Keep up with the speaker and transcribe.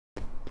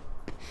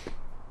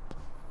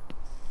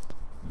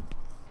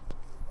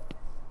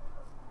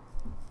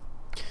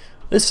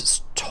This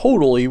is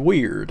totally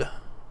weird.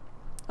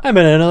 I'm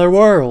in another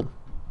world.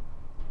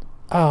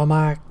 Oh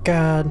my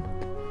god.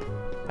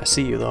 I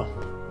see you though.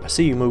 I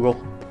see you, Moogle.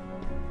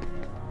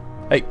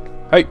 Hey,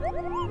 hey!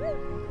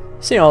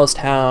 Seeing all this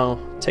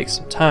town takes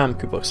some time,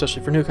 Koopa,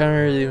 especially for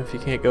newcomers, even if you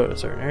can't go to a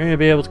certain area, you'll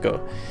be able to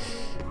go.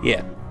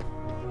 Yeah.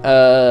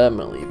 I'm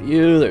gonna leave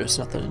you. There's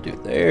nothing to do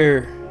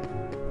there.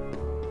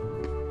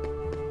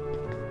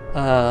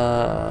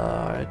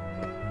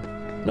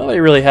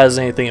 Nobody really has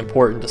anything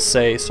important to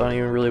say, so I don't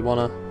even really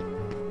want to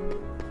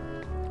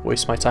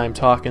waste my time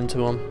talking to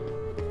them.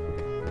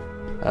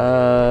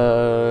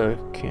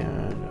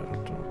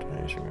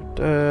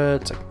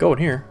 It's like go in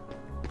here.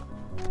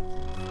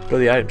 Go to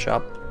the item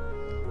shop.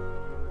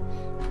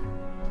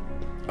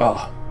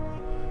 Oh,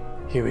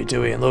 Huey,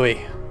 Dewey, and Louie.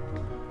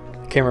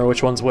 I can't remember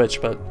which one's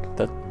which, but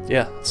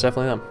yeah, it's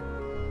definitely them.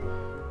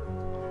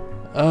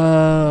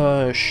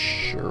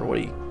 Sure. What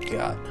do you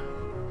got?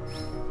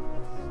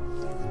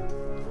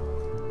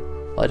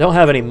 Well, I don't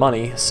have any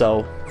money,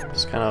 so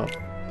just kind of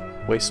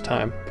waste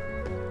time.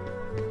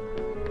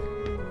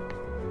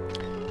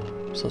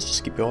 So let's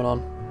just keep going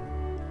on.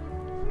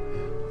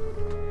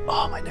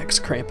 Oh, my neck's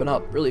cramping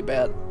up really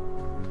bad.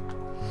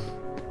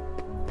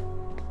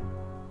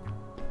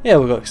 Yeah,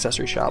 we'll go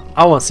accessory shop.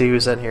 I want to see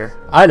who's in here.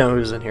 I know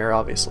who's in here,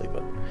 obviously,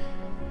 but...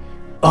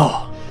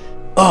 Oh!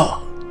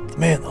 Oh! The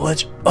man, the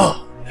legend.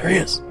 Oh! There he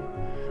is.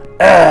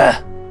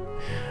 Ah!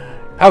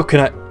 How can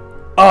I...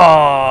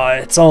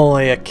 Oh! It's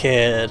only a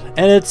kid.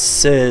 And it's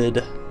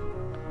Sid.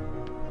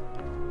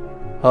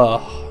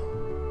 Oh.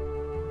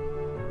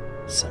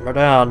 Simmer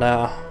down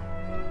now.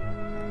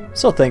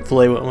 So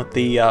thankfully I went with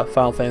the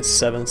Final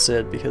Fantasy VII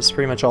Sid, because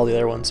pretty much all the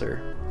other ones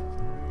are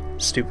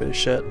stupid as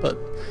shit, but...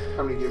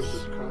 How many games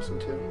does it cross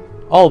into?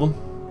 All of them.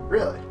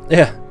 Really?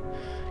 Yeah.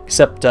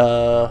 Except,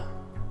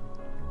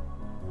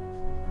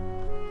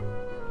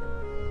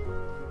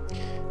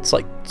 it's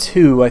like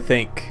 2, I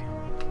think.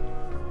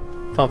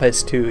 Final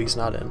Fantasy 2 he's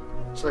not in.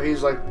 So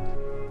he's like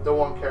the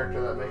one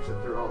character that makes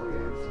it through all the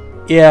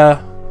games?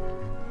 Yeah.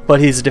 But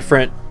he's a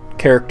different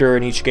character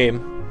in each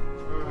game.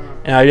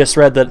 And I just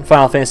read that in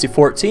Final Fantasy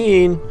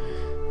 14,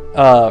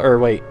 or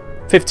wait,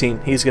 15,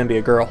 he's gonna be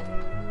a girl.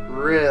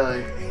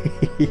 Really?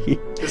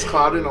 Is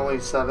Cloud in only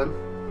 7?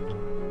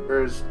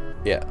 Or is...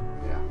 Yeah.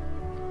 Yeah.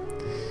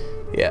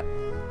 Yeah.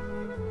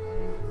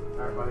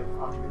 Alright, buddy.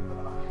 I'll give you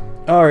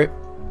that. Alright.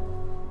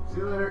 See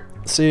you later.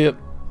 See ya.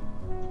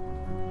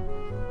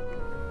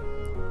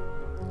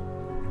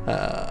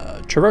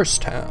 Traverse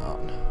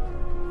Town.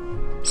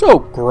 So,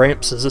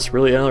 Gramps, is this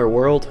really another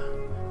world?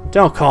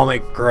 Don't call me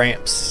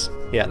Gramps.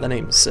 Yeah, the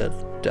name is Sid,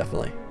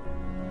 definitely.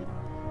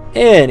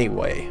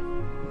 Anyway.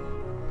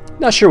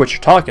 Not sure what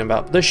you're talking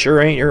about, but this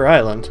sure ain't your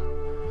island.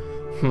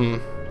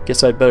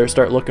 Guess I'd better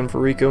start looking for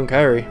Riku and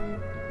Kairi.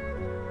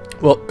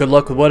 Well, good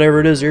luck with whatever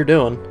it is you're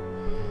doing.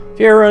 If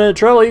you ever run into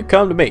trouble, you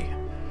come to me.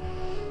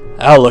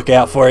 I'll look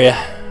out for you.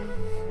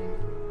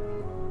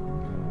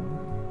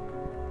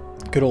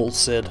 Good old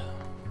Sid.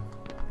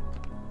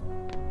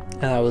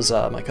 And that was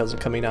my cousin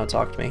coming down to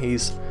talk to me.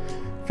 He's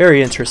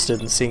very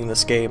interested in seeing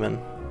this game, and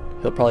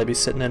he'll probably be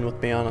sitting in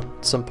with me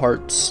on some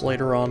parts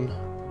later on.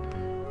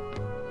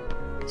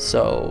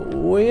 So,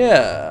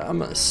 yeah, I'm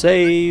gonna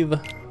save.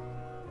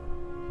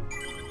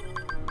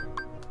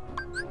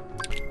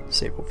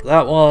 Save over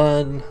that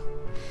one.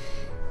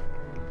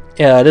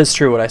 Yeah, it is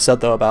true what I said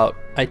though about,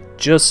 I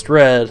just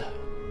read,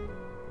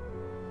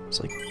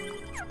 it's like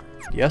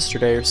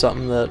yesterday or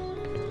something, that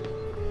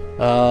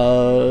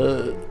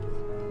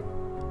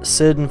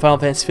Sid in Final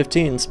Fantasy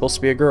 15 is supposed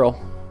to be a girl.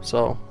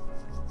 So,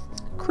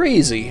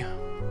 crazy.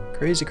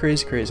 Crazy,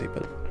 crazy, crazy,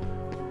 but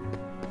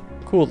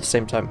cool at the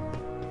same time.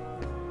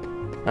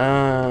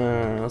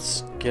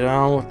 Let's get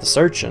on with the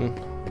searching.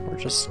 We're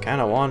just kind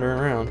of wandering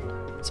around.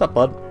 What's up,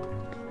 bud?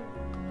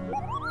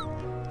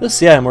 This is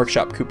the item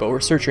workshop, Koopa. We're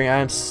searching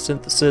item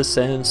synthesis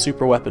and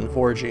super weapon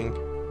forging.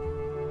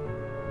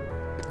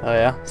 Oh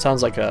yeah?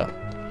 Sounds like a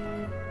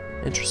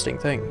interesting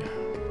thing.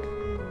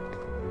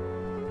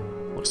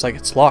 Looks like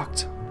it's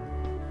locked.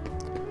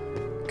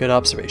 Good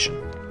observation.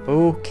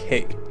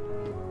 Okay.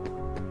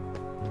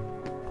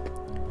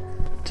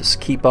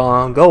 Just keep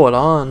on going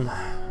on.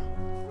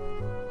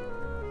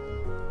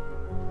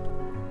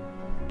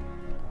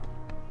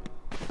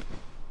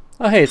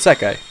 Oh hey, it's that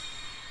guy.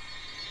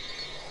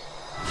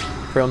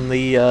 From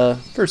the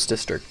first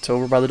district,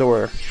 over by the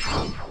door.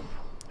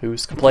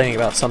 Who's complaining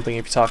about something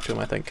if you talk to him,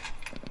 I think.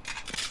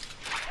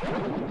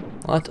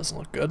 Well, that doesn't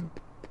look good.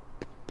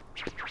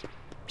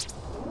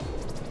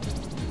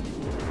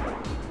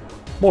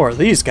 More of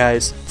these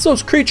guys. It's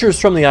those creatures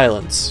from the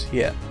islands.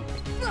 Yeah.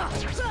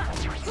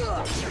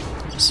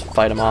 Just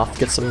fight them off,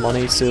 get some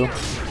money too.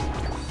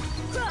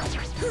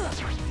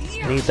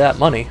 Need that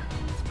money.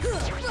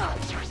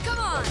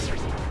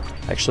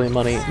 Actually,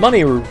 money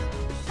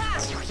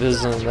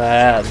isn't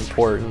that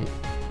important.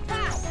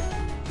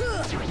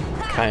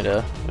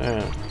 Kinda.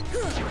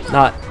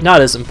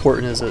 Not as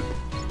important as it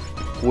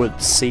would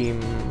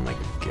seem, I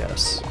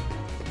guess.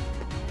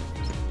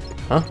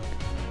 Huh?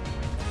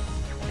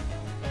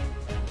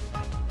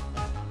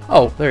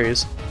 Oh, there he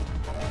is.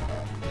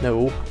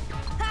 No.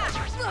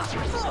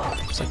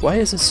 It's like, why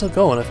is it still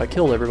going if I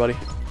killed everybody?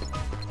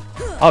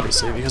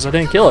 Obviously, because I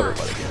didn't kill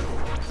everybody.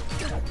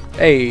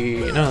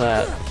 Hey, none of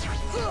that.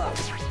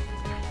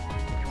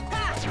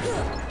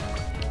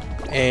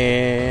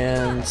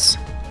 And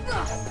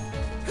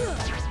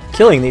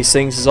killing these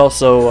things is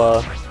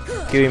also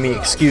giving me an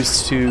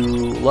excuse to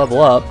level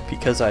up,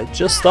 because I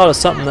just thought of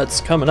something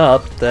that's coming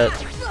up that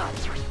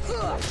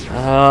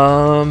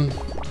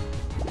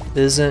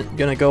isn't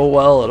gonna go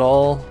well at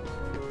all.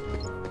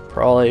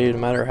 Probably no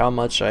matter how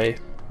much I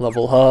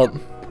level up.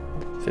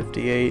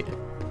 58.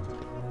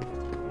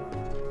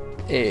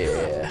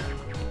 Yeah.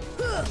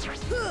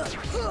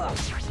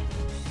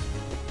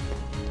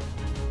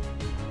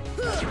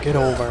 Get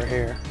over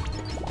here.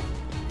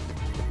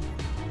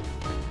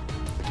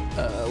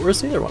 Where's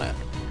the other one at?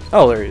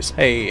 Oh, there he is.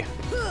 Hey.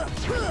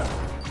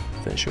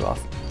 Finish you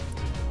off.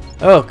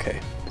 Okay.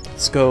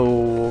 Let's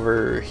go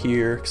over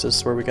here, because this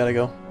is where we gotta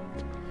go.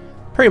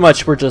 Pretty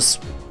much we're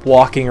just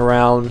walking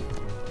around,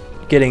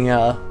 getting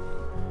a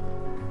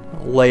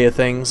lay of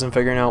things and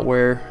figuring out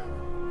where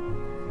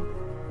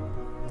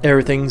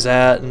everything's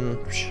at and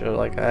shit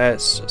like that.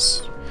 It's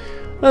just...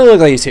 Oh,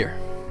 look like he's here.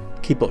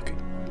 Keep looking.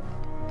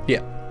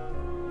 Yeah.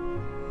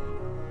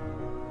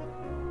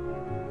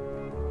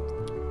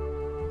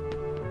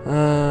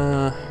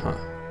 Huh.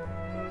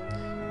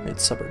 Made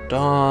supper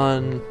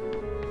dawn.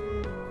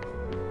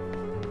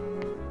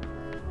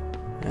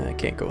 I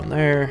can't go in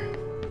there.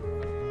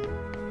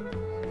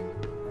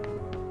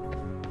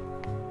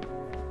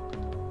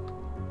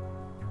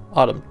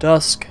 Autumn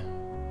dusk.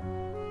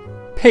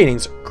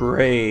 Paintings are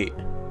great.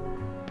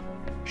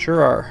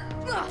 Sure are.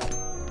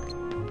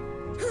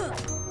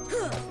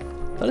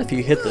 But if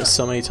you hit this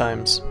so many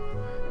times,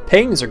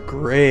 paintings are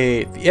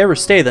great. If you ever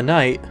stay the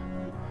night,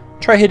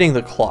 try hitting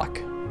the clock.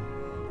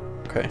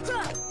 Okay.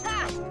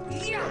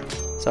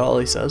 That's all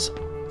he says.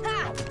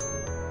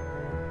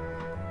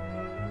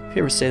 If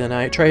you ever stay the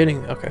night, try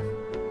hitting... Okay.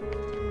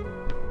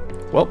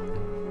 Well.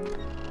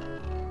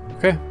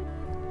 Okay.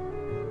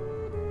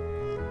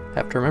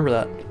 Have to remember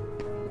that.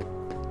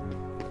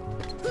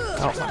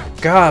 Oh my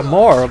god,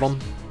 more of them!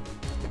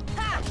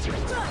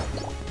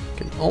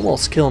 Can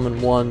almost kill them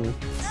in one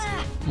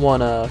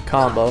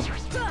combo.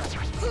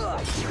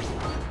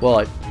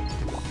 Well, I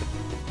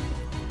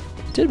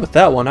did with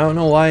that one. I don't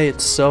know why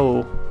it's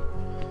so...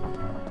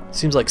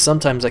 Seems like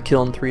sometimes I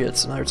kill in 3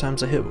 hits and other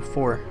times I hit with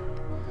 4.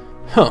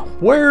 Huh,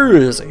 where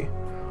is he?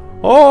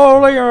 Oh,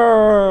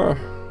 Leon!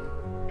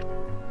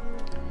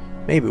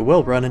 Maybe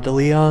we'll run into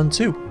Leon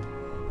too.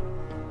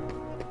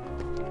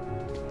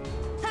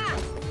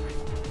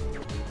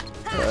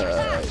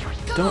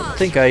 Don't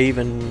think I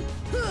even...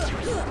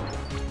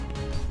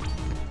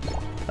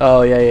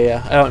 Oh,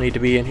 yeah. I don't need to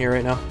be in here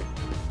right now.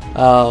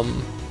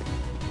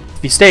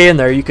 If you stay in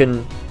there, you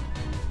can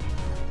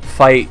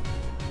fight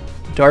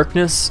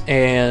darkness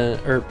and...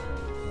 or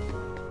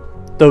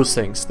those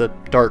things, the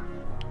dark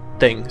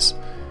things.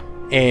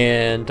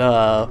 And,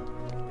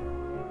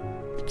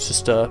 it's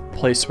just a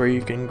place where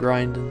you can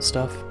grind and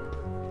stuff.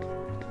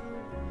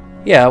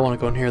 Yeah, I want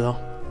to go in here, though.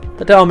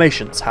 The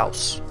Dalmatian's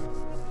house.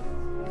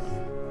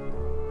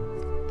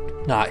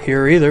 Not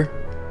here either.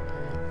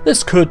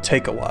 This could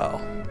take a while.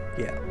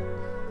 Yeah.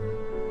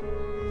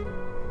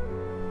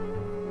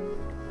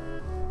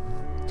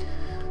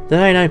 The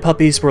 99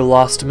 puppies were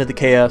lost amid the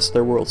chaos of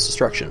their world's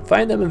destruction.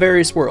 Find them in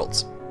various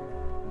worlds.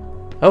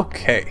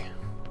 Okay.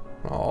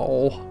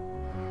 Oh.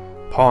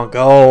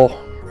 Pongo.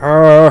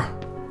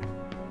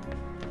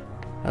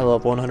 I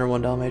love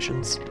 101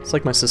 Dalmatians. It's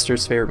like my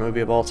sister's favorite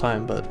movie of all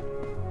time, but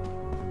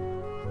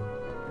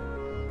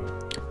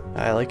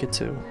I like it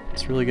too.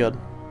 It's really good.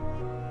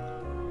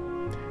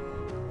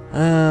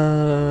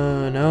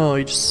 No,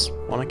 you just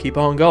want to keep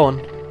on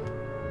going.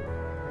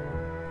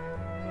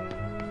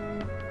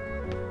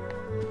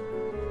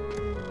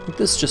 I think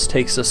this just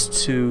takes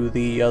us to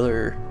the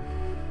other...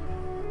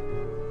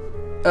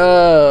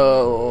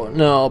 Oh,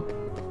 no,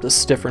 this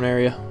is a different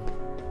area.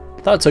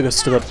 I thought it took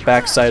us to the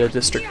backside of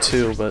District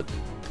 2, but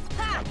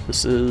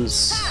this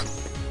is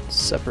a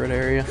separate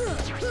area.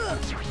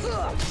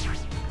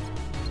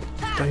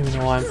 Don't even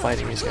know why I'm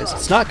fighting these guys.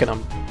 It's not gonna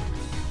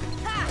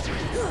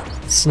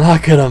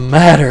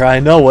matter. I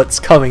know what's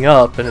coming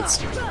up, and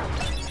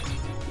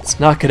it's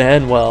not gonna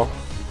end well.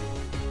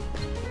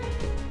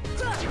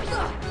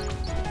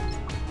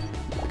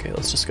 Okay,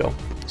 let's just go.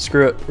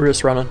 Screw it. We're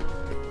just running.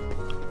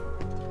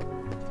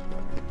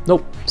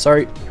 Nope.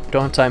 Sorry.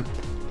 Don't have time.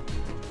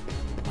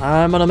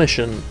 I'm on a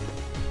mission.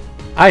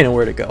 I know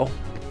where to go.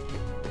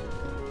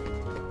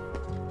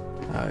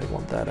 I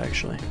want that,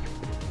 actually.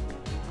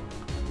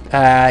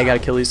 I gotta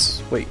kill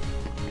these. Wait.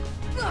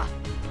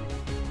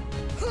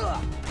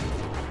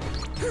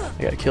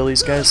 I gotta kill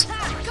these guys.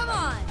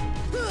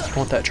 I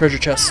want that treasure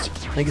chest.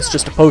 I think it's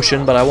just a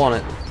potion, but I want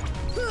it.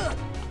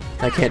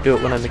 I can't do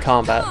it when I'm in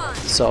combat,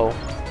 so...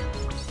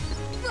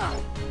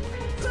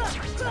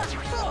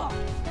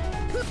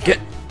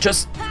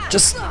 Just...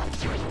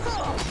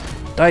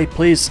 Die,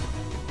 please.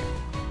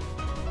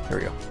 There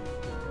we go.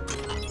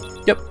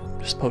 Yep,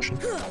 Just potion.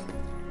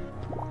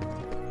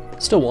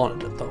 Still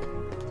wanted it though.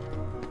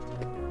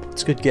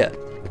 It's a good get.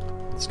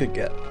 It's a good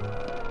get.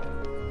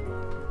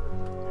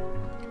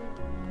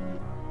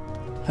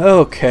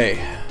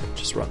 Okay.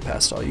 Just run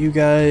past all you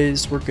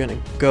guys. We're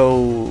gonna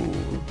go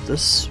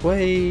this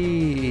way.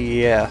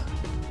 Yeah.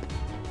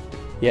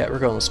 Yeah, we're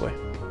going this way.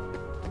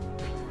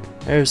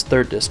 There's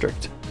 3rd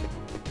District.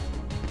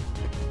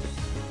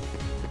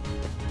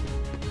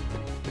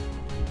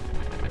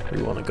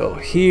 We want to go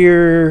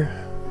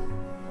here.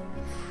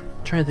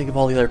 I'm trying to think of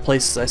all the other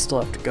places I still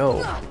have to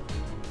go.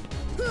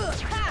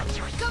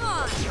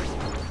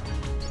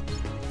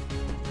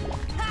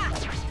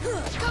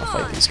 I'll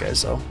fight these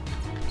guys though.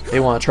 They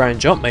want to try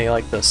and jump me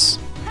like this.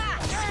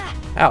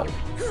 Ow.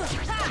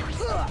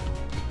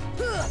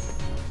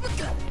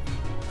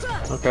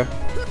 Okay.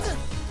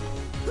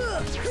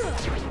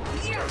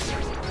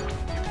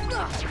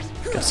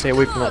 Gotta stay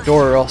away from that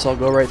door or else I'll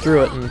go right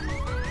through it and...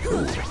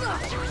 Ooh.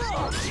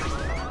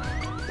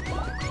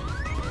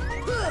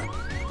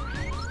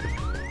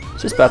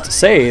 Just about to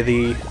say,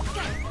 the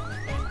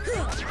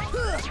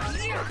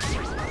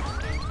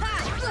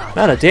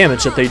amount of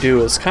damage that they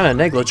do is kind of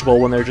negligible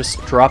when they're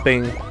just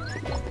dropping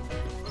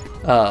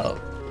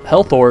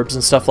health orbs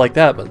and stuff like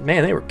that, but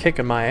man, they were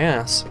kicking my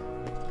ass.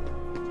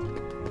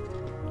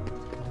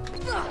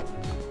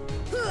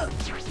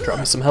 Drop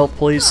me some health,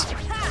 please.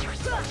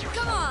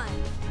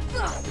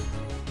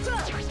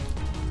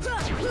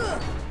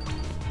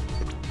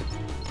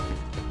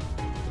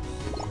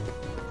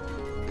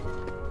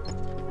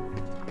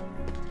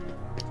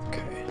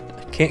 Okay,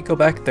 I can't go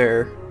back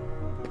there.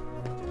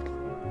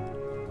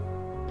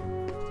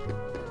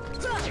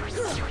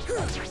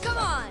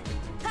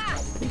 I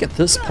think at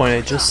this point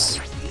I just...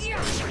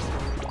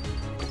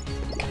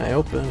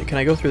 Can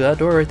I go through that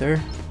door right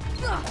there?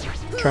 I'm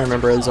trying to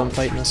remember as I'm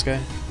fighting this guy.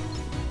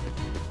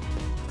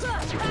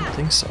 I don't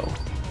think so.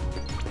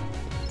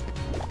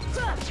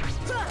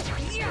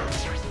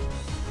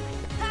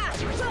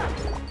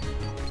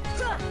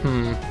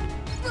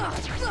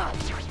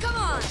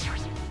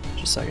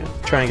 Just a second.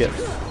 I'm trying to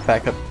get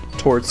back up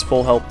towards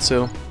full health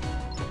too.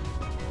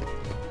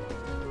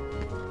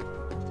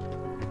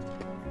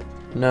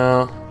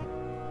 No.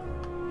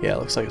 Yeah, it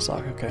looks like it's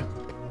locked. Okay.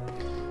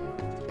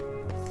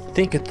 I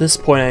think at this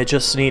point I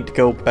just need to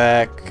go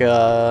back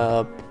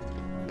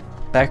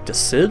back to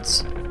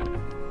Sid's.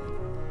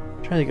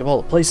 I'm trying to think of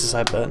all the places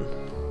I've been.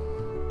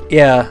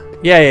 Yeah.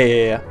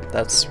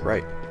 That's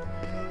right.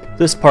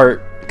 This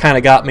part kind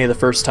of got me the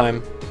first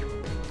time,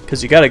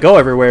 because you got to go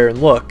everywhere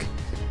and look,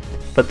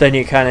 but then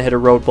you kind of hit a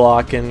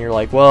roadblock and you're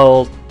like,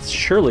 well,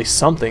 surely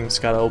something's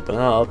got to open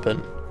up,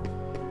 and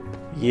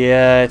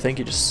yeah, I think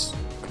you just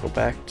go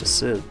back to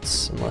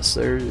Sid's unless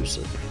there's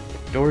a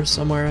door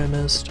somewhere I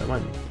missed. I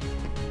went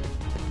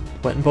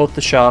in both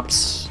the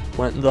shops,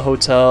 went in the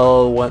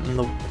hotel, went in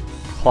the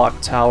clock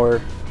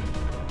tower.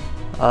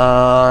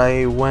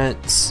 I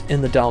went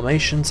in the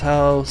Dalmatian's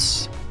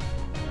house.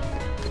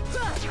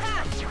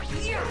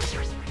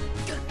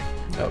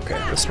 Okay,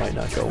 this might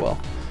not go well.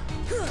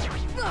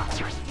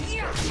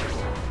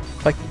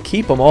 If I can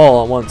keep them all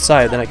on one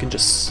side, then I can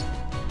just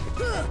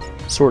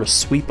sort of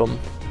sweep them.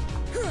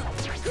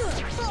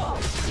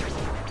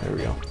 There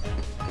we go.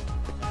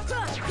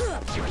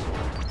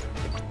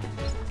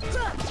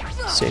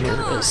 Stay here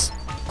as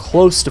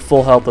close to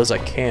full health as I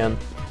can.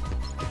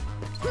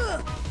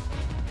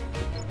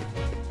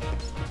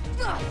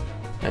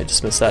 I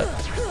just missed that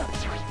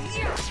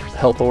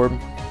health orb.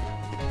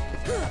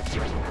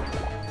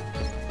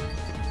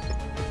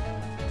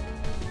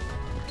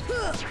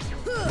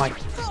 My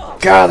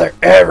God, they're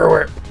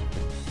everywhere.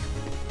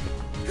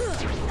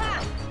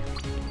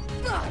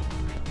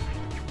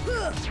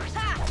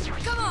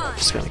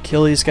 Just gonna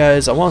kill these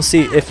guys. I want to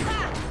see if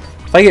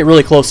I get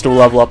really close to a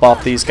level up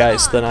off these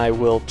guys, then I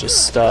will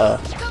just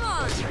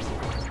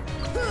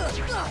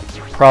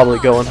probably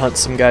go and hunt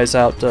some guys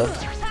out to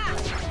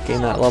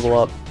gain that level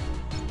up.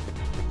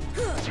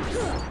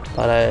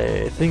 But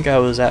I think I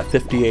was at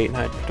 58, and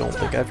I don't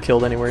think I've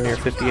killed anywhere near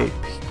 58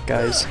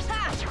 guys.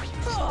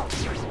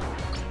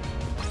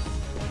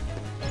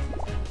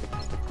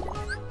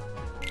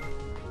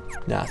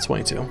 Nah,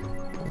 22.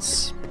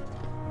 It's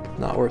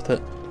not worth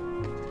it.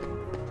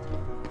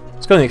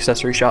 Let's go to the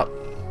accessory shop.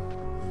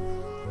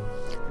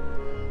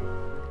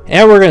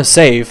 And we're gonna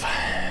save.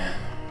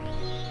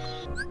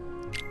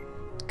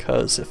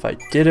 Because if I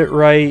did it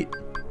right,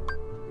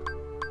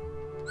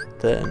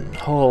 then,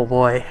 oh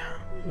boy,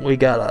 we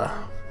got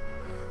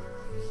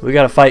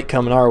a fight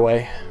coming our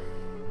way.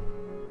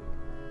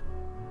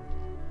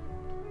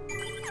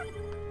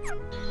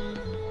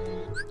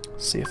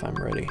 Let's see if I'm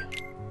ready.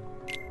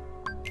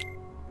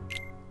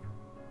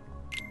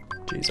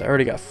 Jeez, I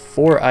already got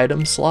 4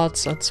 item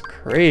slots. That's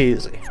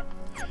crazy.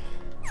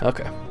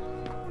 Okay.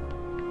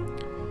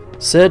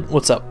 Sid,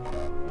 what's up?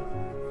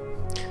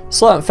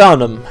 Still haven't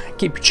found him.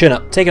 Keep your chin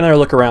up. Take another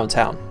look around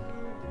town.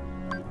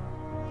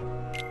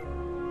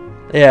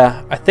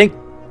 Yeah, I think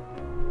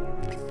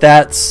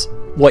that's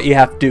what you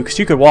have to do, because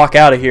you could walk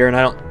out of here and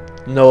I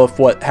don't know if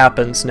what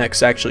happens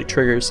next actually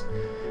triggers.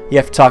 you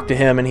have to talk to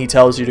him and he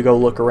tells you to go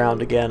look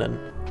around again, and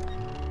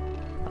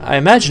I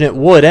imagine it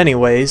would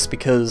anyways,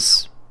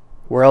 because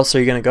where else are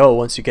you gonna go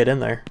once you get in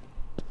there?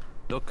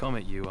 They'll come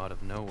at you out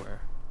of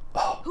nowhere.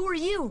 Oh. Who are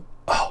you?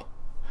 Oh.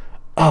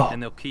 Oh.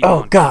 And they'll keep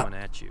Oh, on God. coming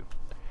at you.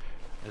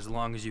 As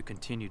long as you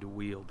continue to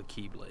wield the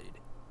Keyblade.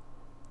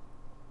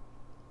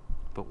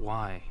 But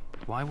why?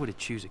 Why would it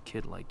choose a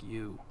kid like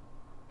you?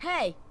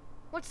 Hey,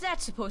 what's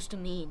that supposed to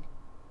mean?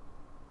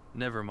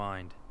 Never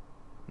mind.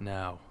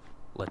 Now,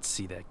 let's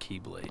see that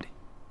Keyblade.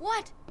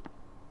 What?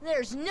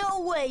 There's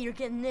no way you're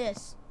getting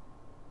this.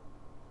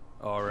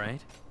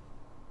 Alright.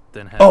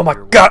 Then have Oh my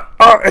your way. god!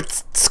 Oh,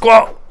 it's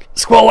Squall!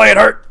 Squall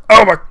Lionheart!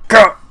 Oh my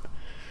god!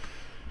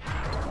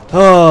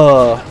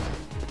 Oh.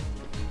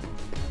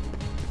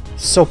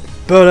 So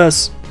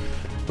badass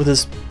with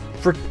his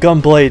frick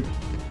gunblade.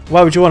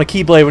 Why would you want a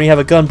Keyblade when you have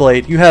a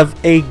gunblade? You have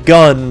a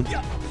gun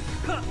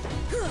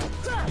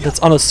that's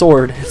on a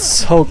sword. It's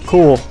so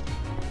cool.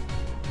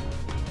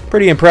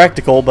 Pretty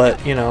impractical,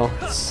 but you know,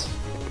 it's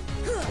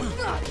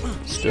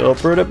still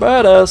pretty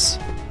badass.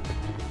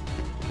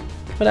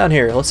 Come down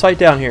here. Let's fight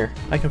down here.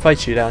 I can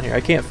fight you down here.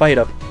 I can't fight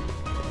up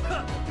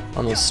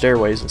on those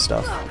stairways and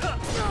stuff.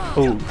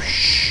 Oh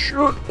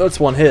shoot! That's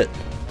one hit.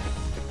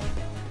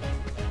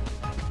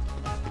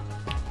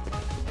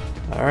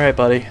 All right,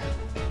 buddy.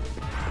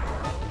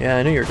 Yeah,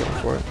 I knew you were going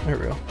for it. There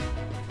we go.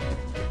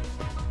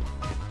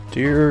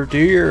 Do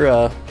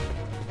your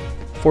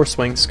force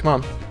swings. Come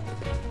on.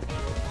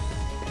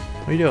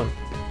 What are you doing?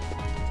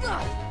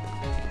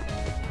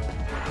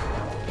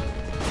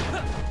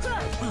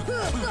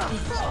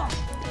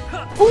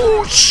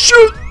 Oh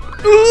shoot!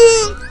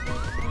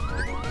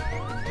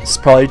 It's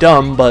probably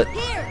dumb, but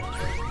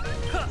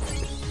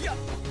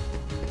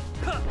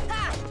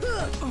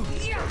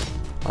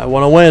I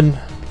want to win.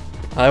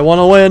 I want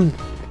to win.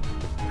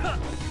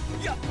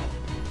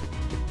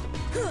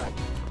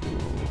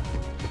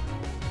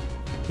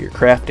 You're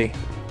crafty.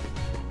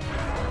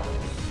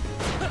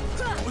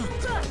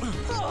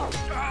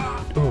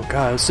 Oh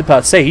god, I was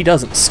about to say, he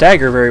doesn't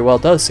stagger very well,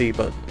 does he?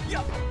 But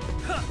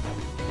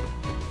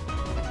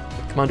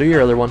come on, do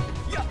your other one.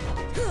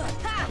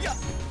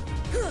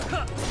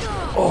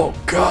 Oh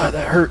god,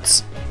 that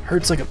hurts.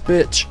 Hurts like a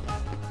bitch.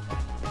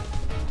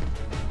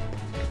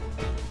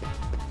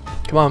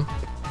 Come on.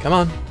 Come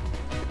on.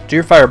 Do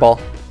your fireball.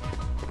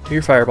 Do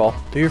your fireball.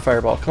 Do your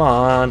fireball. Come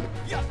on.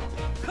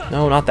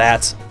 No, not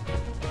that.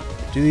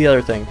 Do the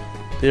other thing.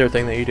 The other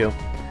thing that you do.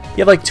 You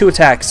have like 2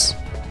 attacks.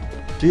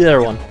 Do the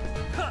other one.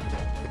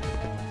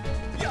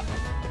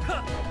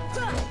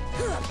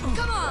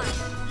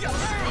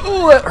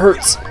 Oh, that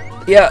hurts.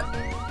 Yeah.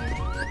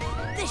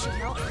 This should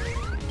help.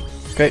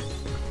 Okay.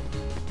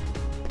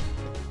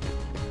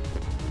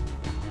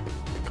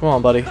 Come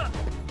on, buddy.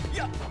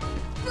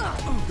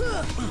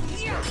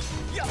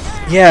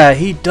 Yeah,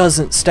 he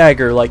doesn't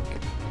stagger like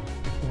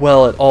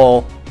well at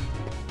all.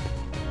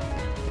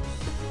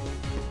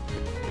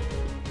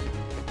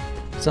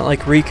 It's not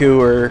like Riku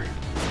or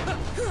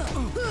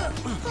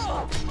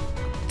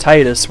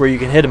Titus where you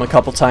can hit him a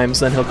couple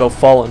times, then he'll go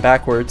falling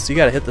backwards. You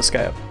gotta hit this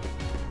guy a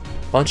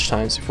bunch of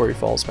times before he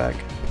falls back.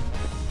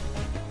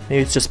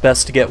 Maybe it's just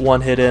best to get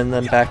one hit in,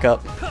 then back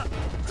up.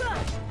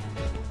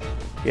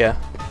 Yeah.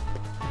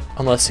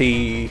 Unless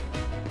he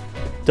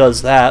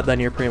does that, then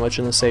you're pretty much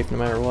in the safe no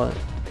matter what.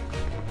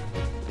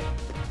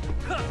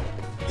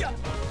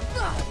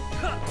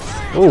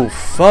 Oh,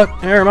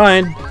 fuck. Never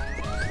mind.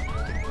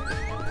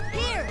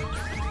 Here.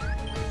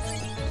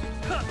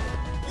 Come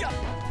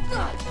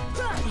on.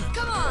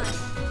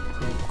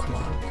 Come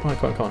on. Come on,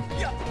 come on, come on.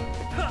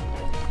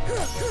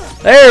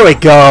 There we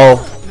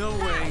go! No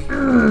way. I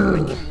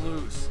can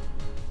lose.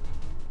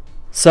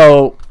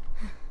 So,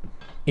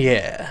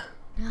 yeah.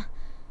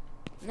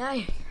 Now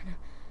you're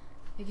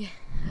gonna get.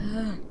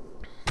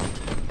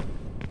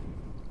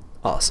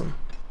 Awesome.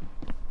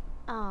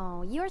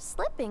 Oh, you're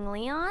slipping,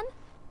 Leon.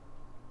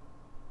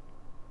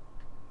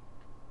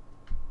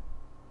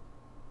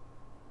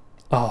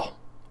 Oh,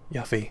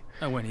 Yuffie.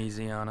 I went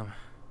easy on him.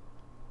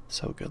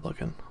 So good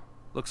looking.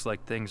 Looks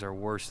like things are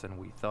worse than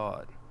we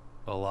thought.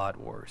 A lot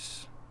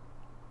worse.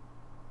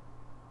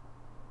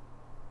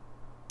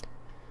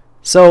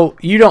 So,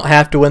 you don't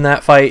have to win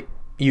that fight.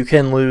 You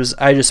can lose.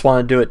 I just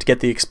want to do it to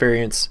get the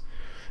experience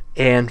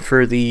and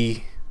for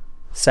the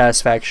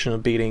satisfaction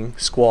of beating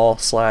Squall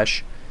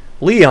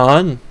 /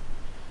 Leon.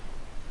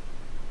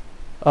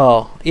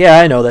 Oh, yeah,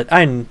 I know that.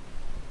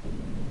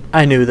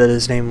 I knew that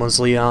his name was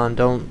Leon.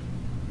 Don't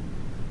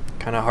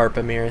kind of harp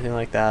at me or anything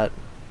like that.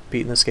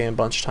 Beaten this game a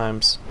bunch of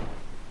times.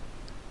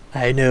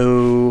 I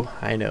know.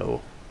 I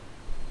know.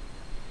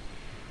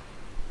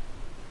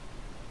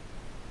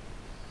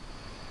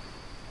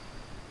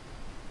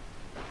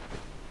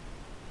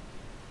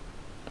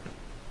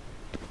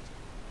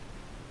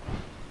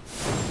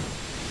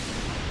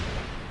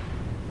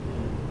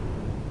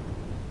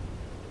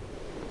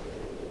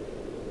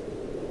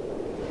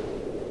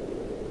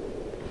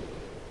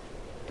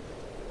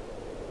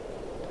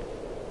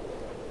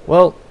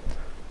 Well,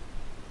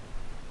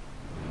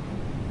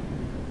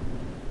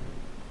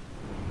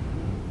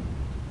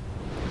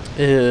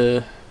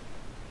 Did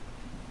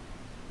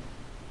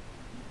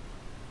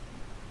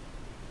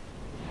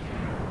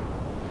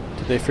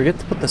they forget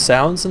to put the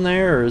sounds in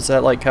there, or is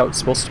that like how it's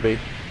supposed to be?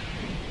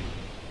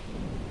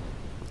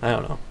 I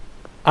don't know.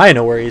 I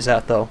know where he's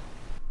at, though.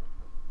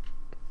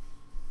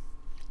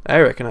 I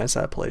recognize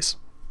that place.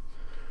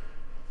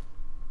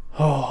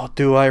 Oh,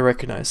 do I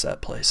recognize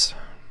that place?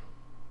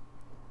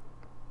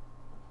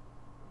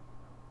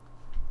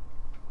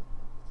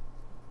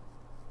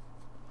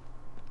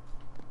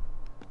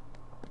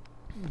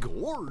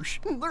 Gosh,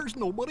 there's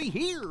nobody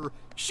here.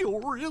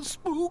 Sure is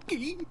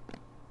spooky.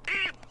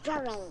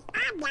 Actually,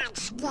 I'm not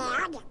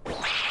scared.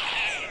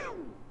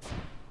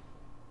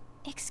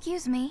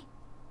 Excuse me.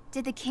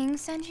 Did the king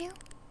send you?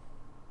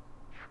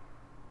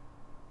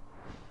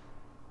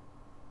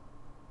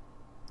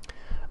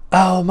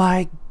 Oh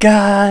my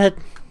god!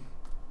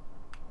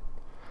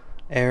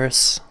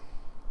 Eris.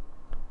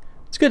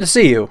 It's good to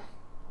see you.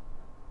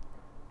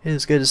 It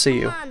is good to see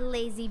you. Come on,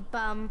 lazy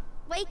bum.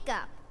 Wake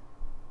up.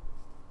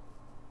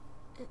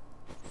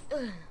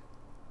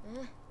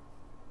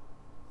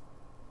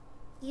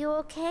 You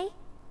okay?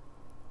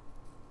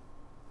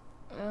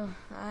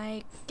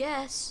 I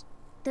guess.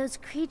 Those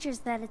creatures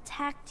that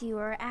attacked you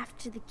are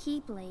after the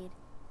Keyblade.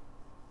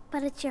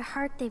 But it's your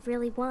heart they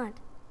really want.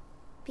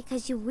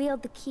 Because you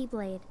wield the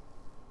Keyblade.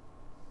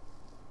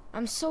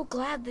 I'm so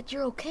glad that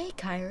you're okay,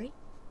 Kairi.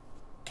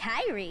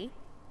 Kairi?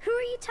 Who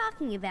are you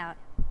talking about?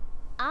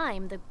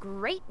 I'm the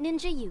great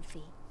ninja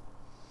Yuffie.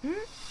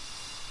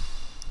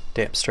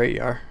 Damn straight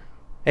you are.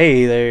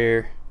 Hey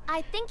there.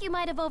 I think you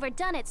might have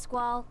overdone it,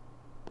 Squall.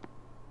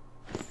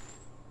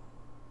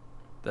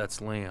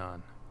 That's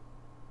Leon.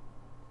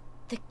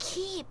 The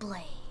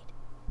Keyblade.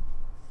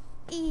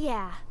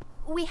 Yeah,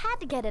 we had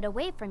to get it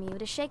away from you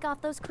to shake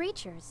off those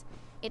creatures.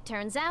 It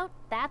turns out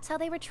that's how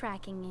they were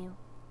tracking you.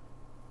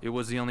 It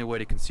was the only way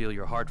to conceal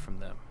your heart from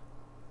them.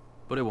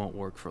 But it won't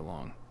work for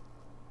long.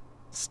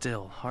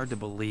 Still, hard to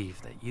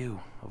believe that you,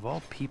 of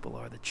all people,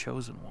 are the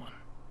chosen one.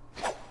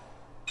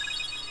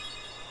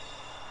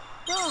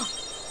 Oh,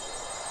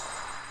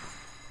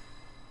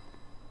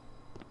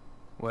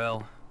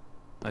 Well,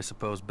 I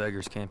suppose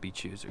beggars can't be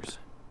choosers.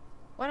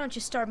 why don't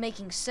you start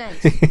making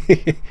sense?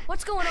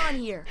 What's going on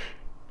here?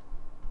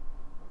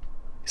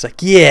 He's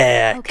like,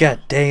 yeah, Okay.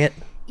 god dang it.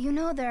 You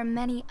know there are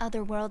many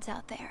other worlds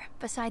out there,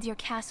 besides your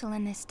castle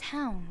in this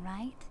town,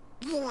 right?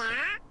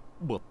 Yeah?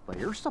 But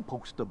they're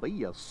supposed to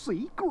be a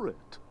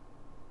secret.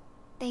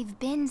 They've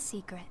been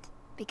secret,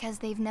 because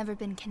they've never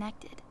been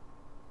connected.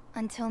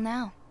 Until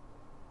now.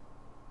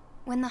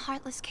 When the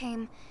Heartless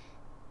came,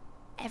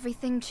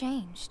 everything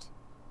changed.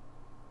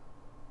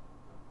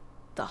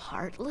 The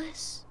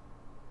Heartless?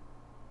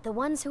 The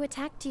ones who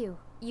attacked you,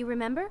 you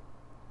remember?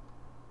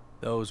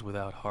 Those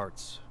without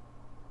hearts.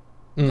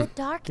 The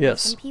darkness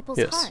Yes, in people's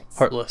yes, hearts.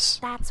 heartless.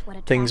 That's what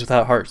attracts Things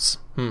without them. hearts.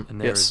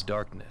 And there is Yes.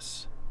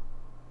 darkness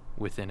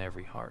within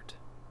every heart.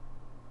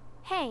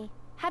 Hey,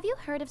 have you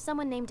heard of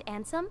someone named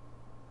Ansem?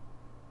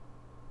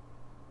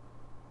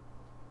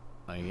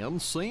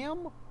 And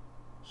Sam?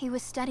 He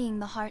was studying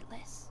the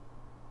Heartless.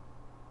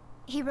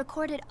 He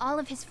recorded all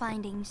of his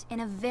findings in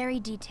a very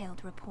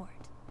detailed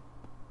report.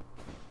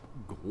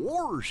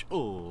 Gosh,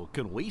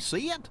 can we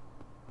see it?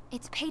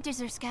 Its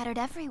pages are scattered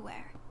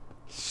everywhere.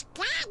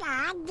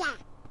 Scattered?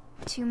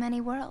 Too many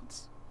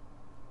worlds.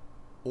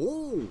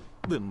 Oh,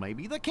 then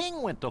maybe the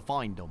king went to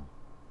find them.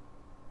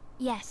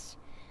 Yes,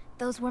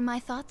 those were my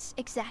thoughts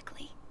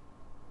exactly.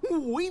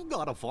 We've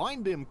got to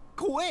find him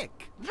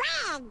quick.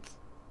 Red!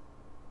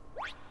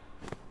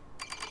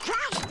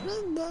 First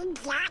we need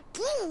the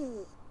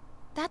key.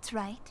 That's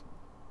right.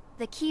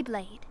 The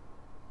Keyblade.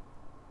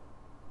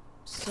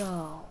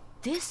 So,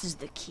 this is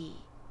the key.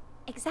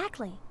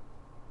 Exactly.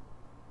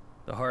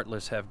 The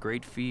Heartless have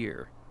great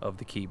fear of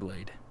the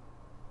Keyblade.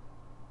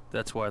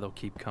 That's why they'll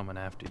keep coming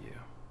after you,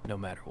 no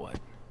matter what.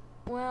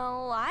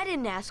 Well, I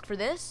didn't ask for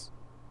this.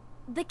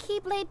 The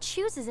Keyblade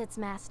chooses its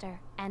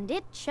master, and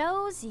it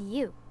chose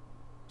you.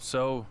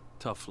 So,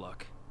 tough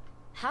luck.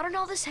 How did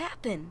all this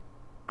happen?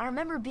 I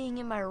remember being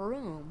in my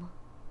room.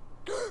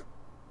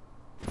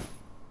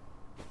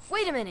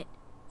 Wait a minute.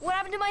 What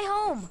happened to my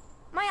home?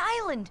 My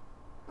island?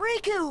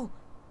 Riku!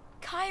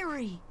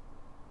 Kairi!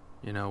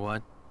 You know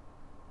what?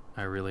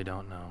 I really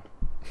don't know.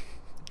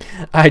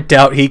 I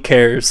doubt he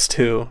cares,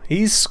 too.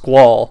 He's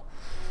Squall.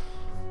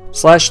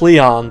 /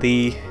 Leon,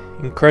 the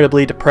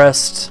incredibly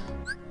depressed,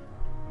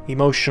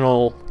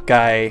 emotional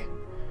guy.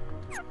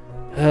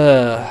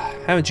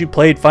 Haven't you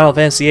played Final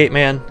Fantasy VIII,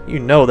 man? You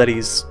know that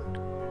he's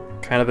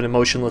kind of an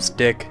emotionless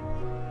dick.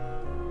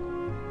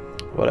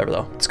 Whatever,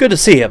 though. It's good to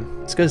see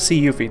him. It's good to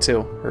see Yuffie, too.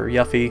 Or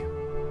Yuffie.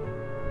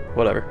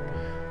 Whatever.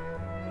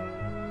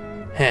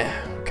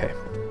 Okay.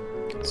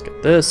 Let's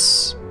get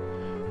this.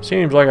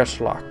 Seems like it's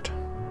locked.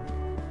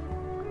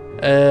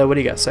 What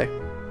do you guys say?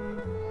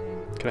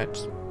 Can I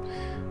just...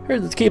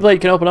 Heard that the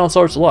Keyblade can open all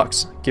sorts of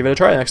locks. Give it a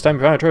try next time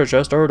you find a treasure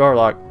chest or a door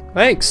lock.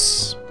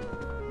 Thanks!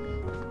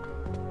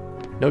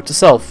 Note to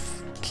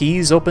self.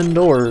 Keys open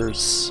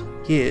doors.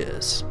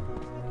 Yes.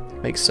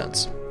 Makes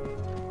sense.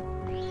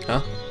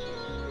 Huh?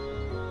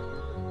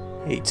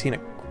 18.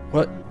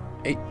 What?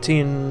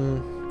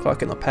 18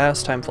 o'clock in the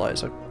past. Time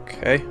flies.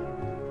 Okay.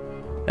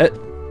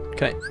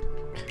 Can I?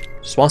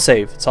 Just want to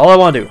save. That's all I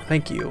want to do.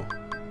 Thank you.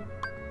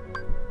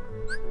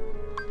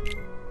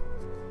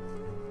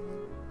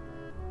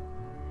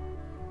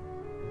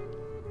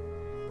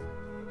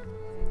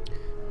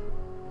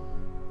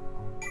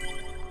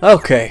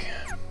 Okay.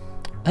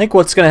 I think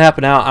what's going to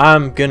happen now,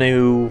 I'm going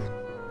to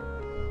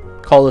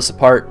call this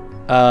apart.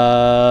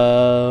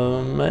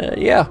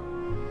 Yeah.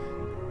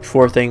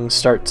 Before things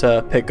start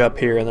to pick up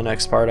here in the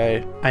next part,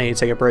 I need to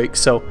take a break.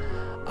 So,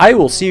 I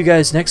will see you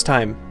guys next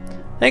time.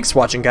 Thanks for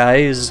watching,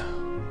 guys.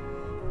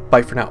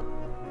 Bye for now.